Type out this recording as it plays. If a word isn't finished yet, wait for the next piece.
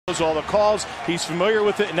All the calls, he's familiar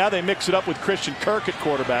with it, and now they mix it up with Christian Kirk at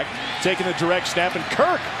quarterback, taking the direct snap, and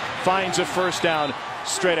Kirk finds a first down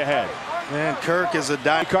straight ahead. Man, Kirk is a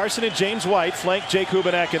dime. Carson and James White flank Jake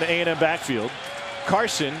Hubenak in the A&M backfield.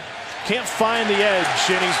 Carson can't find the edge,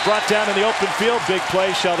 and he's brought down in the open field. Big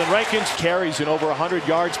play, Sheldon Rankins carries in over 100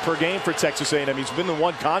 yards per game for Texas A&M. He's been the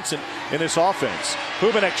one constant in this offense.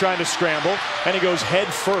 Hubenak trying to scramble, and he goes head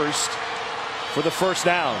first for the first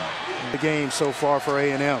down. The game so far for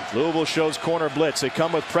A&M. Louisville shows corner blitz. They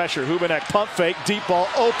come with pressure. Hubenak pump fake, deep ball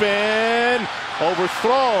open,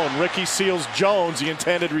 overthrown. Ricky Seals-Jones, the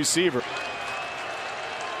intended receiver.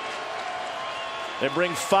 They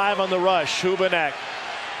bring 5 on the rush. Hubenak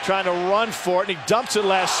trying to run for it, and he dumps it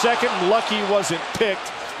last second. Lucky wasn't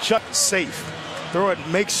picked. Safe. Throw it,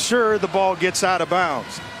 make sure the ball gets out of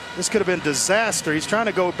bounds. This could have been disaster. He's trying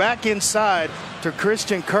to go back inside to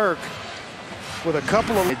Christian Kirk with a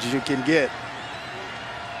couple of edges you can get.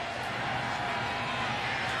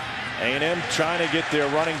 A&M trying to get their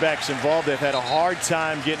running backs involved. They've had a hard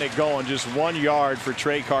time getting it going. Just 1 yard for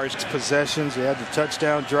Trey Carson. Possessions, he had the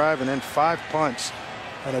touchdown drive and then 5 punts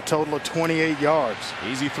and a total of 28 yards.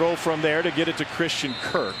 Easy throw from there to get it to Christian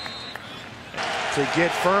Kirk. To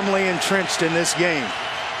get firmly entrenched in this game.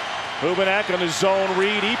 Hubenak on his zone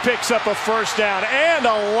read. He picks up a first down and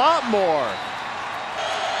a lot more.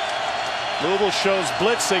 Louisville shows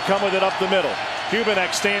blitz. They come with it up the middle.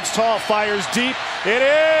 Hubenak stands tall, fires deep. It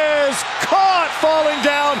is caught, falling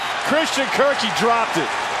down. Christian Kirk, he dropped it.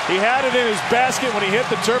 He had it in his basket when he hit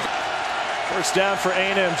the turf. First down for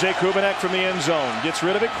A&M. Jake Hubenak from the end zone. Gets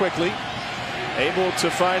rid of it quickly. Able to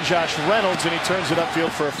find Josh Reynolds, and he turns it upfield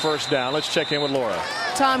for a first down. Let's check in with Laura.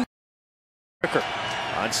 Tom.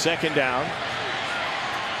 On second down.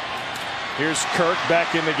 Here's Kirk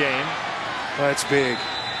back in the game. That's big.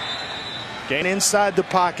 Gain inside the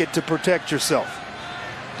pocket to protect yourself.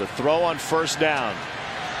 The throw on first down.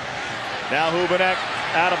 Now Hubenak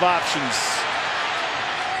out of options.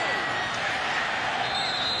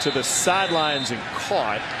 To the sidelines and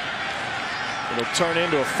caught. It'll turn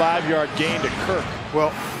into a 5-yard gain to Kirk.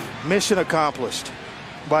 Well, mission accomplished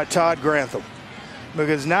by Todd Grantham,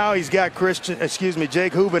 because now he's got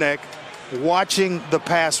Jake Hubenak watching the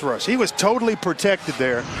pass rush. He was totally protected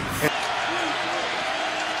there.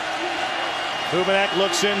 Hubenak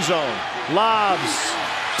looks in zone. Lobs.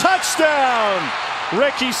 Touchdown!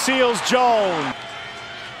 Ricky Seals-Jones.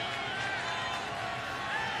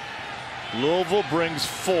 Louisville brings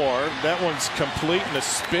 4. That one's complete, and a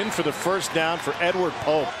spin for the first down for Edward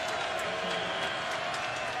Pope.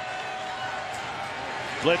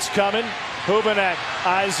 Blitz coming. Hubenak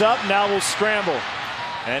eyes up. Now will scramble.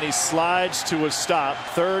 And he slides to a stop.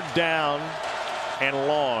 Third down and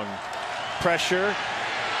long. Pressure.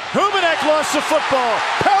 Hubenak lost the football.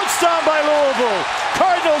 Pounced on by Louisville.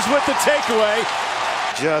 Cardinals with the takeaway.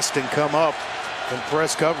 Just and come up in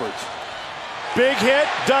press coverage. Big hit,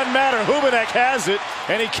 doesn't matter. Hubenak has it,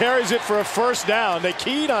 and he carries it for a first down. They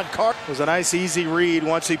keyed on Carter. It was a nice easy read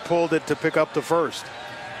once he pulled it to pick up the first.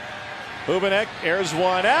 Hubenak airs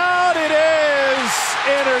one out. It is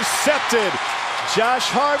intercepted. Josh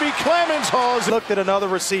Harvey-Clemons hauls it. Looked at another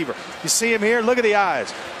receiver. You see him here? Look at the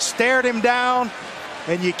eyes. Stared him down,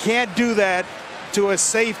 and you can't do that to a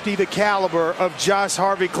safety the caliber of Josh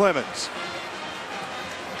Harvey-Clemons.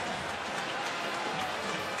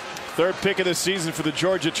 Third pick of the season for the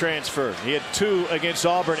Georgia transfer. He had 2 against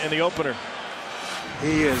Auburn in the opener.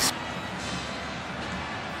 He is.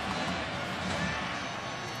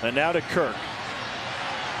 And now to Kirk.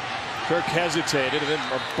 Kirk hesitated and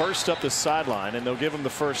then burst up the sideline, and they'll give him the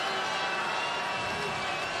first.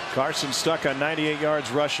 Carson stuck on 98 yards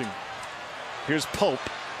rushing. Here's Pope.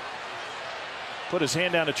 Put his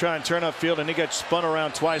hand down to try and turn upfield, and he got spun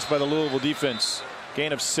around twice by the Louisville defense.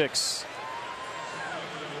 Gain of 6.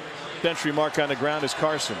 Entry mark on the ground is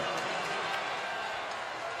Carson.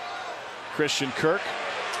 Christian Kirk.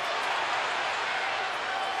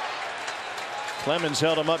 Clemons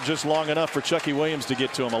held him up just long enough for Chucky Williams to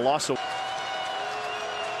get to him. A loss.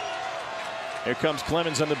 Here comes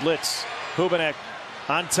Clemons on the blitz. Hubenak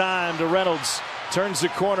on time to Reynolds. Turns the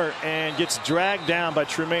corner and gets dragged down by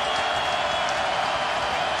Tremaine.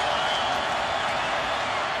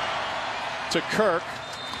 To Kirk.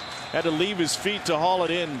 Had to leave his feet to haul it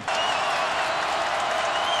in.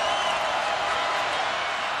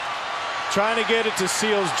 Trying to get it to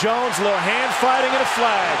Seals-Jones. Little hand fighting and a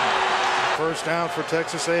flag. First down for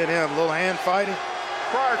Texas A&M. Little hand fighting.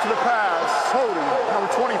 Prior to the pass, holding, number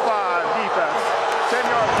 25, defense.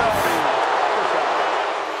 10-yard penalty.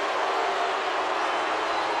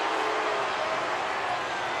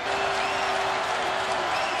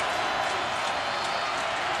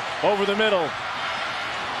 over the middle.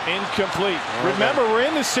 Incomplete. Remember, we're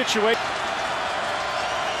in this situation.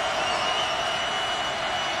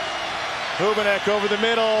 Hubenek over the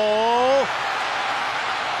middle.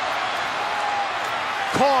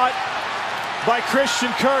 Caught by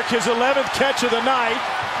Christian Kirk, his 11th catch of the night.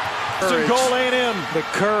 Goal A&M. The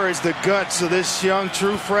courage, the guts of this young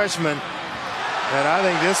true freshman. And I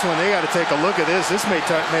think this one, they got to take a look at this. This may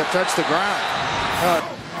have touched the ground.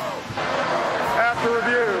 After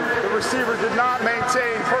review, the receiver did not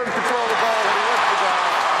maintain firm control of the ball when he left the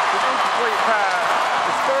ground. An incomplete pass.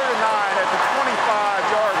 It's 3rd and 9 at the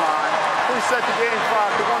 25-yard line. We set the game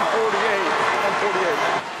clock to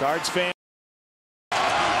 148. Guards fan.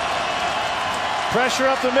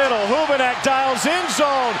 Pressure up the middle. Hubenek dials in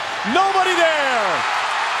zone. Nobody there.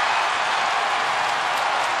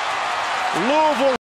 Louisville.